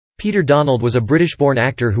Peter Donald was a British-born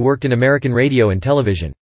actor who worked in American radio and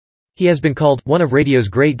television. He has been called one of radio's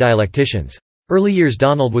great dialecticians. Early years.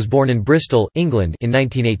 Donald was born in Bristol, England in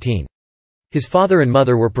 1918. His father and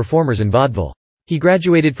mother were performers in vaudeville. He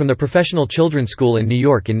graduated from the Professional Children's School in New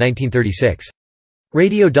York in 1936.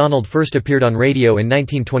 Radio. Donald first appeared on radio in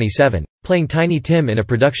 1927, playing Tiny Tim in a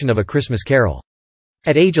production of A Christmas Carol.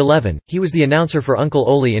 At age 11, he was the announcer for Uncle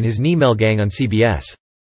Olie and his Kne-Mel gang on CBS.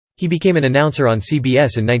 He became an announcer on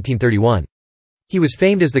CBS in 1931. He was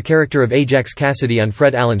famed as the character of Ajax Cassidy on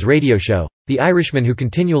Fred Allen's radio show, the Irishman who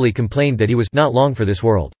continually complained that he was not long for this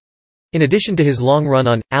world. In addition to his long run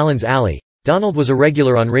on Allen's Alley, Donald was a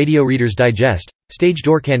regular on Radio Reader's Digest, Stage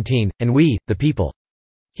Door Canteen, and We, the People.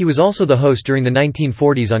 He was also the host during the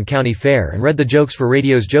 1940s on County Fair and read the jokes for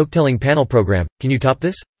radio's joke-telling panel program, Can You Top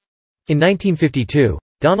This? In 1952,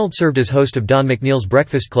 Donald served as host of Don McNeil's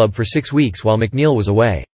Breakfast Club for 6 weeks while McNeil was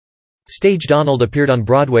away. Stage. Donald appeared on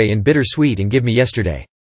Broadway in Bittersweet and Give Me Yesterday.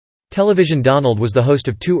 Television. Donald was the host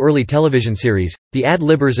of 2 early television series, The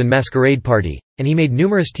Ad-Libbers and Masquerade Party, and he made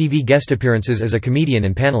numerous TV guest appearances as a comedian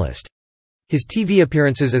and panelist. His TV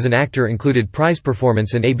appearances as an actor included Prize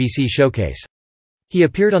Performance and ABC Showcase. He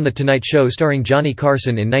appeared on The Tonight Show starring Johnny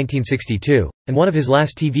Carson in 1962, and one of his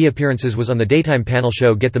last TV appearances was on the daytime panel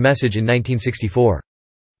show Get the Message in 1964.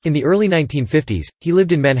 In the early 1950s, he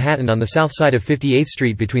lived in Manhattan on the south side of 58th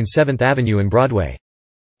Street between 7th Avenue and Broadway.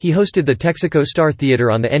 He hosted the Texaco Star Theater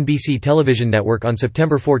on the NBC television network on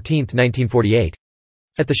September 14, 1948.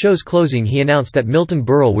 At the show's closing, he announced that Milton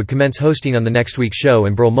Berle would commence hosting on the next week's show,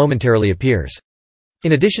 and Berle momentarily appears.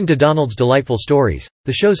 In addition to Donald's delightful stories,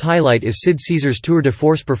 the show's highlight is Sid Caesar's tour de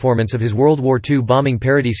force performance of his World War II bombing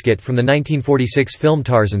parody skit from the 1946 film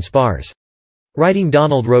Tars and Spars. Writing.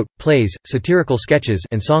 Donald wrote, plays, satirical sketches,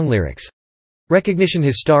 and song lyrics. Recognition.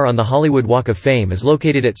 His star on the Hollywood Walk of Fame is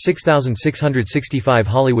located at 6665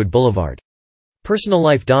 Hollywood Boulevard. Personal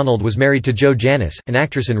life. Donald was married to Jo Janis, an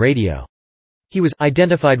actress in radio. He was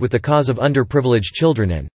identified with the cause of underprivileged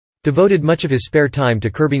children and devoted much of his spare time to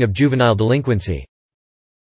curbing of juvenile delinquency.